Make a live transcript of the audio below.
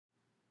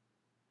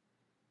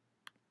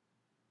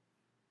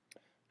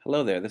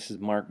Hello there, this is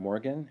Mark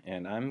Morgan,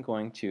 and I'm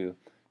going to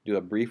do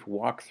a brief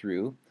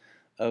walkthrough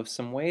of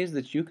some ways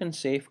that you can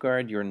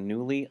safeguard your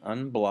newly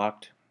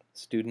unblocked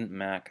student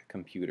Mac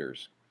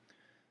computers.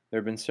 There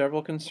have been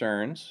several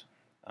concerns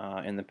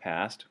in the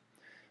past.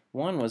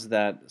 One was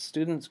that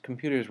students'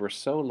 computers were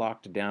so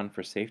locked down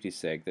for safety's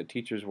sake that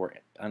teachers were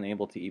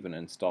unable to even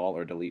install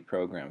or delete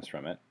programs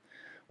from it,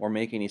 or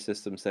make any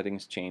system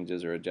settings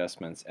changes or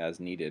adjustments as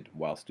needed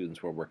while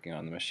students were working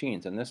on the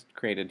machines, and this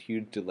created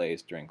huge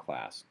delays during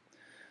class.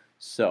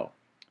 So,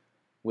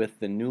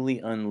 with the newly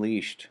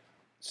unleashed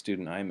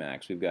student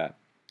iMacs, we've got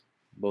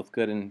both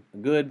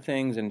good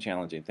things and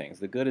challenging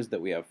things. The good is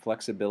that we have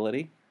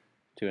flexibility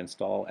to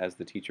install as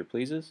the teacher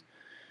pleases,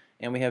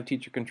 and we have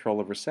teacher control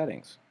over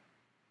settings.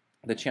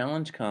 The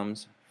challenge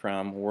comes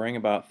from worrying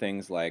about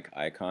things like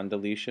icon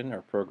deletion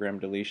or program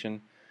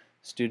deletion,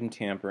 student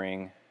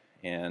tampering,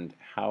 and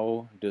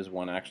how does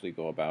one actually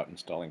go about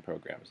installing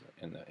programs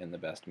in the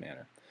best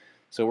manner.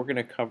 So we're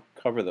going to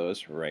cover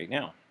those right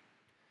now.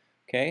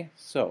 Okay,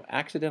 so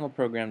accidental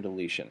program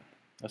deletion.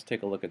 Let's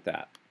take a look at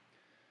that.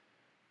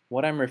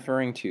 What I'm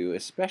referring to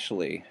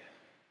especially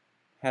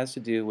has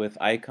to do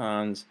with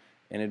icons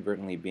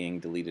inadvertently being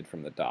deleted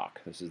from the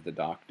dock. This is the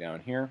dock down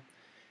here.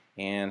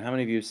 And how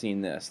many of you have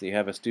seen this? You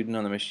have a student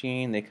on the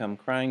machine, they come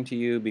crying to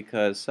you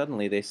because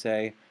suddenly they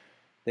say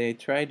they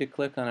tried to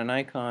click on an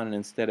icon and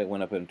instead it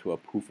went up into a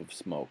poof of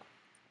smoke.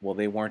 Well,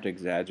 they weren't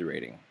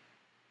exaggerating.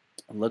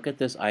 Look at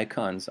this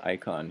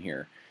icon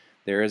here.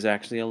 There is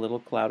actually a little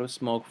cloud of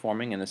smoke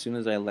forming, and as soon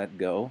as I let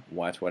go,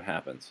 watch what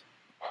happens.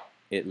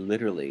 It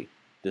literally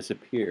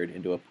disappeared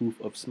into a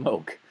poof of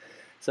smoke.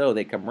 So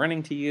they come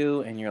running to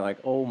you, and you're like,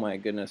 oh my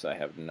goodness, I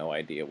have no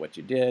idea what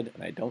you did,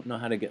 and I don't know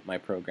how to get my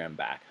program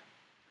back.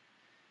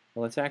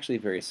 Well, it's actually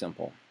very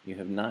simple. You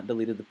have not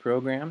deleted the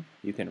program.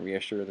 You can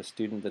reassure the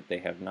student that they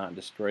have not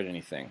destroyed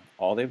anything.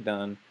 All they've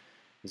done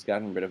is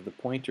gotten rid of the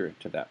pointer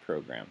to that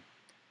program.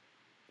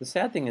 The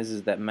sad thing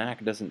is that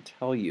Mac doesn't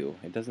tell you.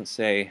 It doesn't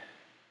say,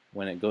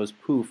 when it goes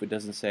poof, it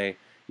doesn't say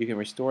you can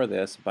restore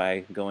this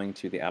by going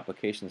to the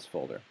applications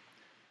folder.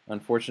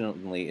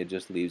 Unfortunately, it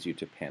just leaves you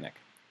to panic.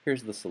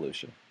 Here's the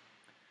solution.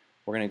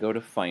 We're going to go to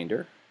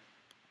Finder,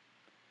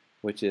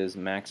 which is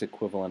Mac's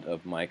equivalent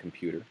of My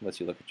Computer. Lets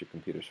you look at your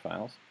computer's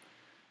files.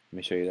 Let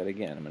me show you that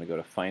again. I'm going to go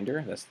to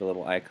Finder. That's the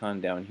little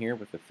icon down here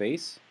with the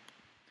face.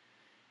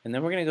 And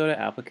then we're going to go to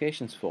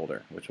Applications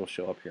folder, which will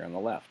show up here on the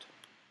left.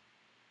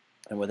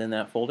 And within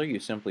that folder, you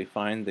simply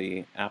find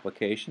the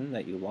application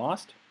that you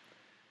lost.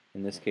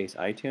 In this case,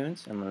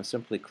 iTunes. I'm going to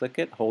simply click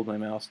it, hold my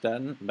mouse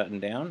button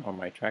down, or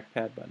my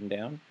trackpad button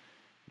down,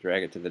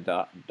 drag it to the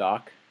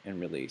dock,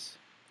 and release.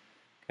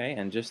 Okay,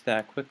 and just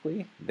that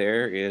quickly,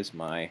 there is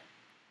my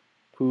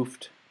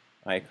poofed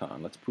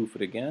icon. Let's poof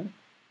it again.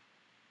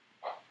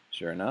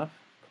 Sure enough,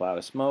 cloud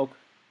of smoke.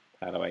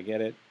 How do I get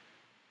it?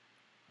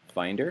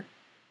 Finder,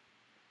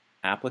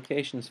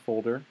 Applications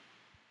folder,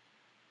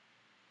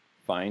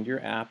 find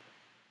your app,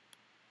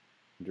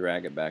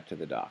 drag it back to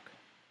the dock,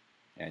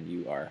 and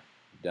you are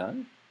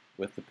done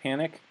with the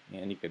panic.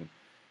 And you can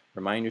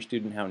remind your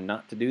student how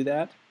not to do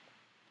that.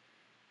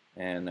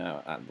 And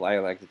I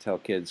like to tell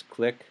kids,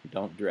 click,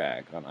 don't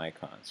drag on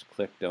icons.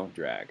 Click, don't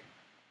drag.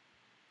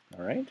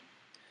 All right?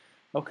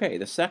 Okay,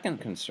 the second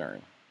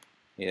concern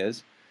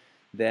is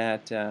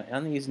that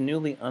on these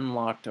newly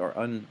unlocked or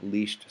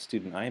unleashed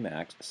student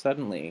iMacs,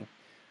 suddenly,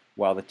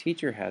 while the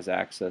teacher has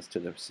access to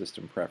the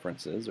system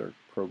preferences or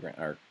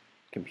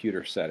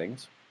computer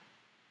settings,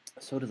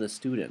 so do the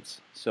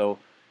students. So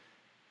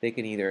they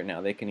can either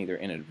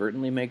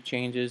inadvertently make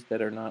changes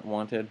that are not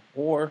wanted,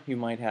 or you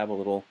might have a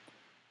little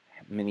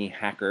mini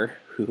hacker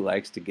who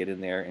likes to get in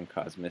there and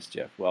cause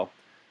mischief. Well,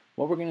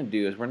 what we're going to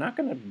do is we're not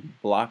going to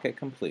block it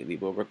completely,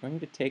 but we're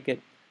going to take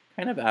it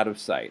kind of out of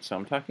sight. So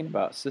I'm talking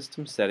about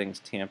system settings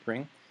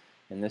tampering.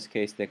 In this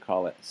case, they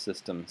call it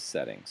system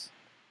settings.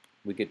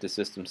 We get to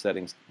system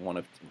settings,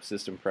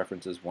 system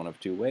preferences one of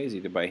two ways,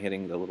 either by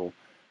hitting the little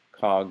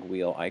cog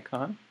wheel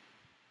icon,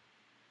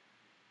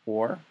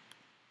 or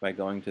by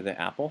going to the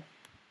Apple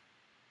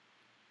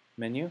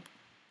menu.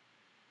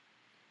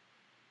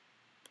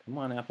 Come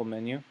on, Apple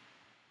menu.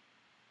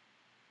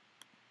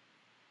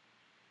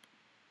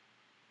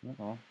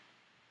 Uh-oh.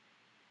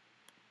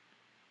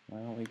 Why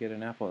don't we get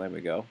an Apple? There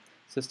we go.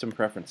 System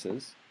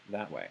preferences,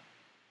 that way.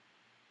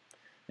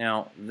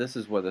 Now, this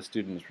is what the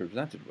student is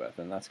presented with,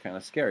 and that's kind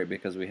of scary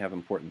because we have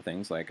important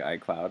things like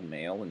iCloud,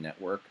 mail, and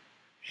network,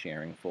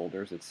 sharing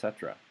folders,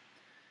 etc.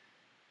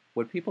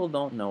 What people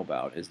don't know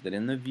about is that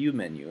in the View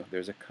menu,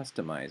 there's a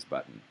Customize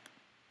button.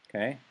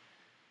 Okay?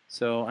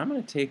 So I'm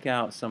going to take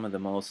out some of the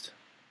most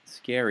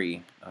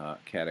scary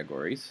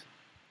categories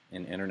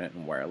in Internet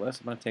and wireless.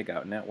 I'm going to take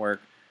out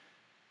network.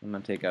 I'm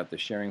going to take out the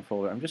sharing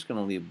folder. I'm just going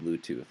to leave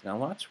Bluetooth. Now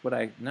watch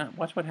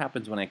what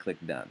happens when I click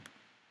Done.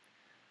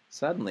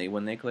 Suddenly,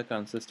 when they click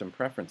on System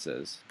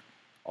Preferences,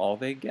 all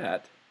they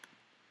get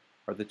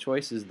are the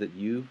choices that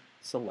you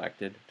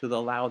selected to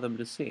allow them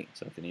to see.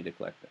 So if they need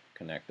to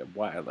connect a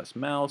wireless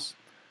mouse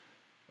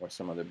or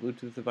some other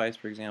Bluetooth device,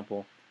 for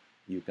example,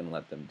 you can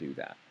let them do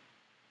that.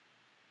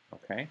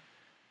 Okay?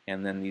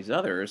 and then these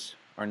others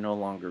are no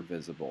longer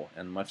visible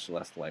and much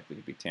less likely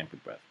to be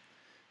tampered with.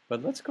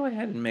 But let's go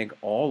ahead and make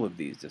all of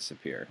these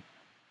disappear.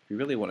 If you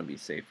really want to be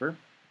safer,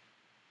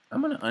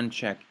 I'm going to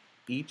uncheck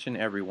each and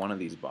every one of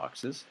these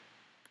boxes,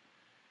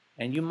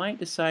 and you might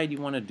decide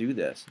you want to do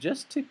this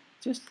just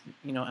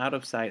out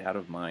of sight, out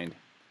of mind,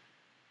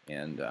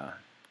 and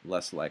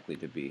less likely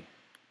to be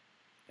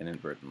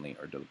inadvertently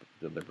or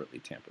deliberately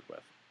tampered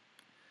with.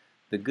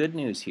 The good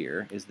news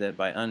here is that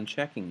by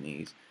unchecking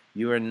these,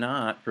 you are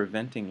not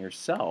preventing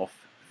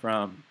yourself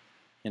from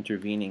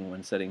intervening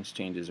when settings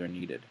changes are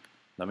needed.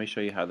 Let me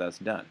show you how that's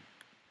done.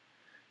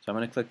 So I'm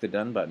going to click the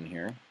Done button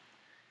here.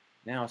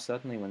 Now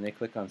suddenly when they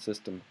click on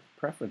System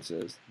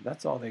Preferences,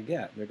 that's all they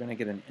get. They're going to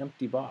get an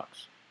empty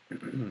box.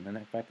 And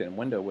in fact, a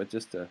window with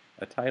just a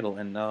title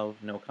and no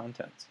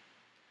contents.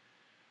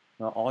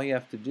 Now all you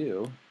have to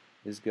do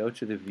is go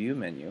to the View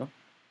menu.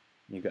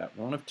 You got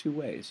one of two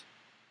ways.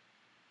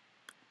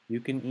 You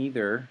can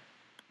either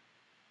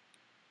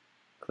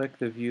click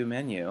the View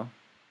menu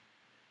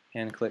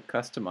and click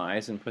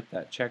Customize and put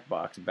that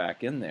checkbox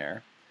back in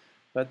there,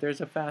 but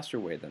there's a faster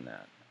way than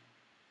that.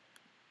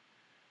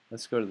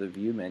 Let's go to the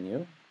View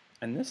menu,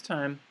 and this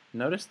time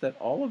notice that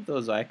all of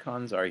those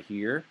icons are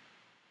here.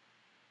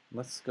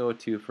 Let's go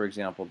to, for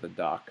example, the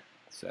dock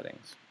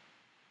settings.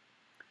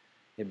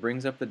 It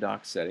brings up the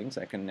dock settings.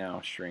 I can now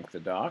shrink the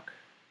dock,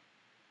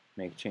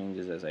 make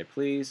changes as I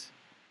please,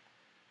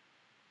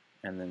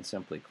 and then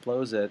simply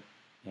close it.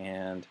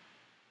 And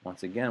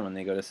once again, when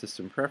they go to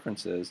System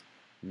Preferences,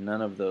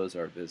 none of those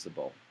are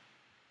visible.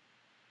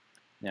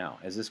 Now,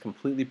 is this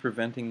completely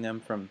preventing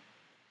them from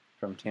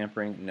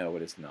tampering? No,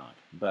 it is not.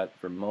 But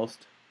for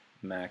most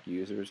Mac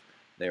users,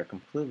 they are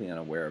completely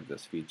unaware of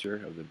this feature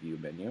of the View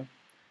menu.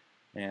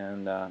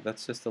 And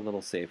that's just a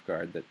little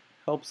safeguard that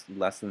helps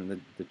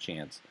lessen the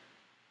chance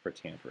for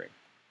tampering.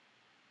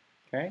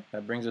 Okay,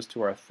 that brings us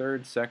to our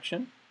third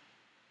section,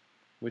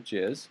 which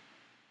is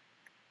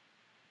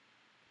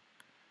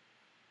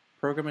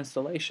program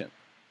installation.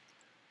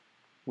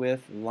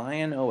 With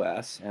Lion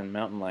OS and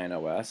Mountain Lion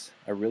OS,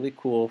 a really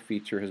cool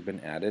feature has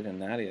been added,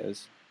 and that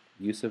is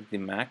use of the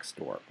Mac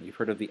Store. You've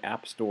heard of the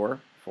App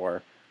Store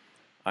for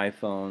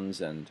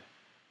iPhones and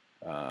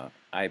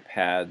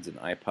iPads and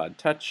iPod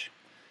Touch.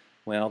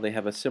 Well, they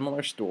have a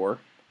similar store,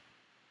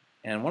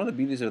 and one of the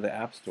beauties of the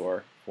App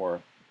Store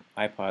for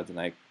iPods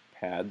and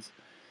iPads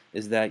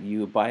is that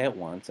you buy it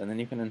once and then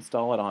you can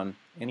install it on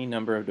any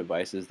number of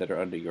devices that are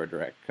under your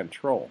direct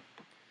control.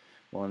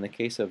 Well, in the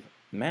case of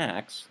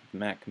Macs,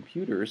 Mac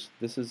computers,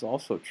 this is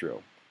also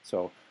true.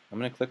 So I'm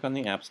going to click on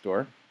the App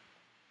Store,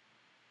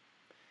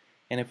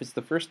 and if it's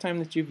the first time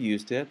that you've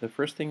used it, the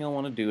first thing you'll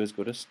want to do is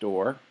go to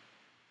Store,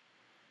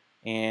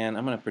 and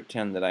I'm going to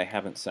pretend that I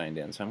haven't signed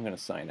in, so I'm going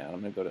to sign out.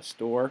 I'm going to go to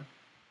Store,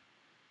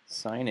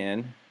 sign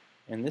in,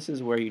 and this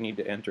is where you need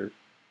to enter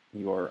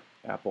your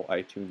Apple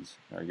iTunes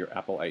or your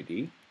Apple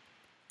ID.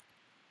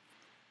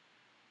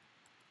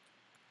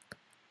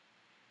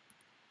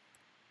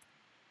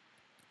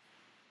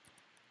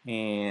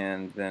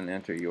 And then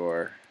enter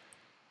your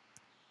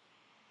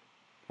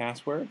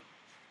password.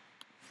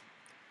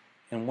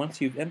 And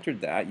once you've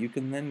entered that, you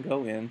can then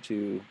go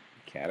into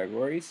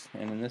categories,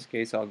 and in this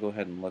case I'll go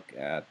ahead and look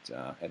at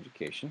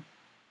education.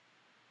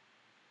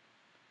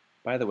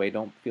 By the way,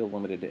 don't feel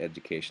limited to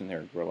education.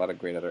 There are a lot of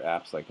great other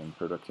apps like in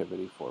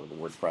productivity for the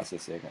word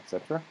processing,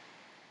 etc.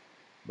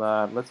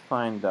 But let's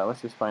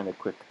just find a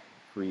quick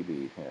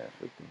freebie here.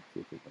 So we can see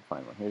if we can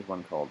find one. Here's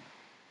one called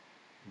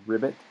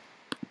Ribbit.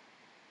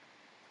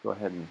 Go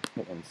ahead and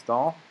hit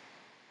install.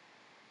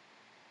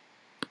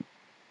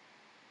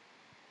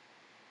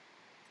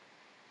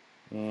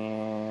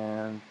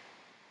 And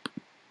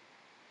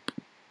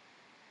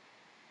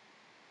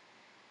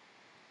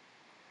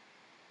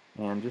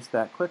just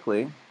that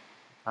quickly,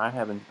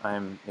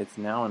 it's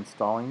now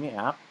installing the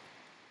app.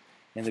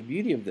 And the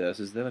beauty of this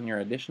is that on your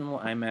additional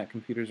iMac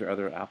computers or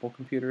other Apple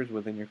computers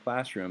within your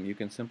classroom, you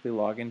can simply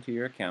log into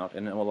your account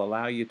and it will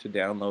allow you to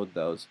download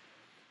those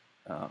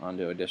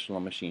onto additional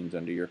machines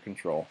under your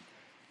control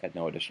at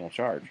no additional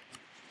charge,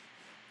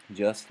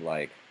 just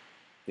like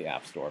the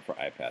App Store for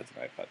iPads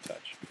and iPod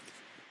Touch.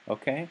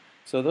 Okay,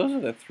 so those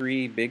are the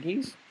three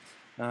biggies.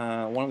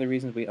 One of the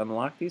reasons we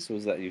unlocked these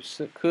was that you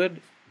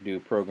could do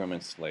program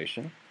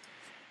installation,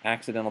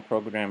 accidental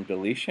program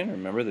deletion.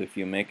 Remember that if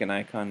you make an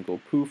icon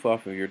go poof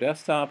off of your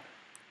desktop,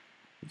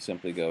 you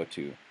simply go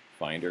to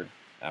Finder,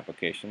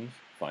 Applications,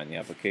 find the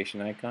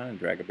application icon and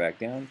drag it back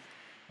down.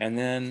 And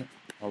then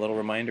a little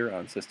reminder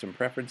on System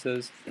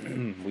Preferences,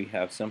 we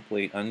have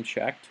simply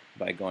unchecked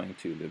by going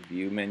to the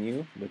View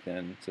menu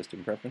within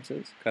System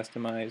Preferences,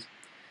 Customize,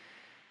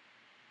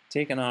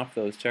 taken off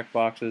those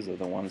checkboxes of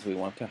the ones we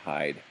want to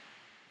hide,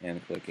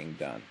 and clicking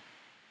Done.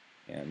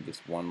 And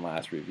just one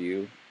last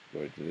review,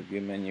 go to the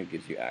View menu,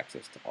 gives you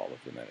access to all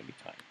of them at any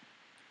time.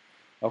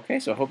 Okay,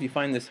 so I hope you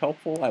find this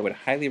helpful. I would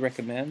highly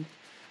recommend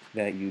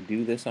that you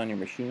do this on your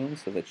machine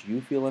so that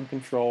you feel in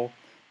control,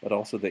 but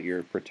also that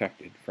you're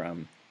protected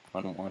from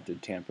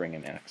unwanted tampering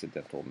and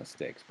accidental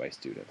mistakes by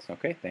students.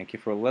 Okay, thank you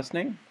for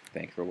listening,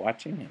 thank you for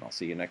watching, and I'll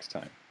see you next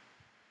time.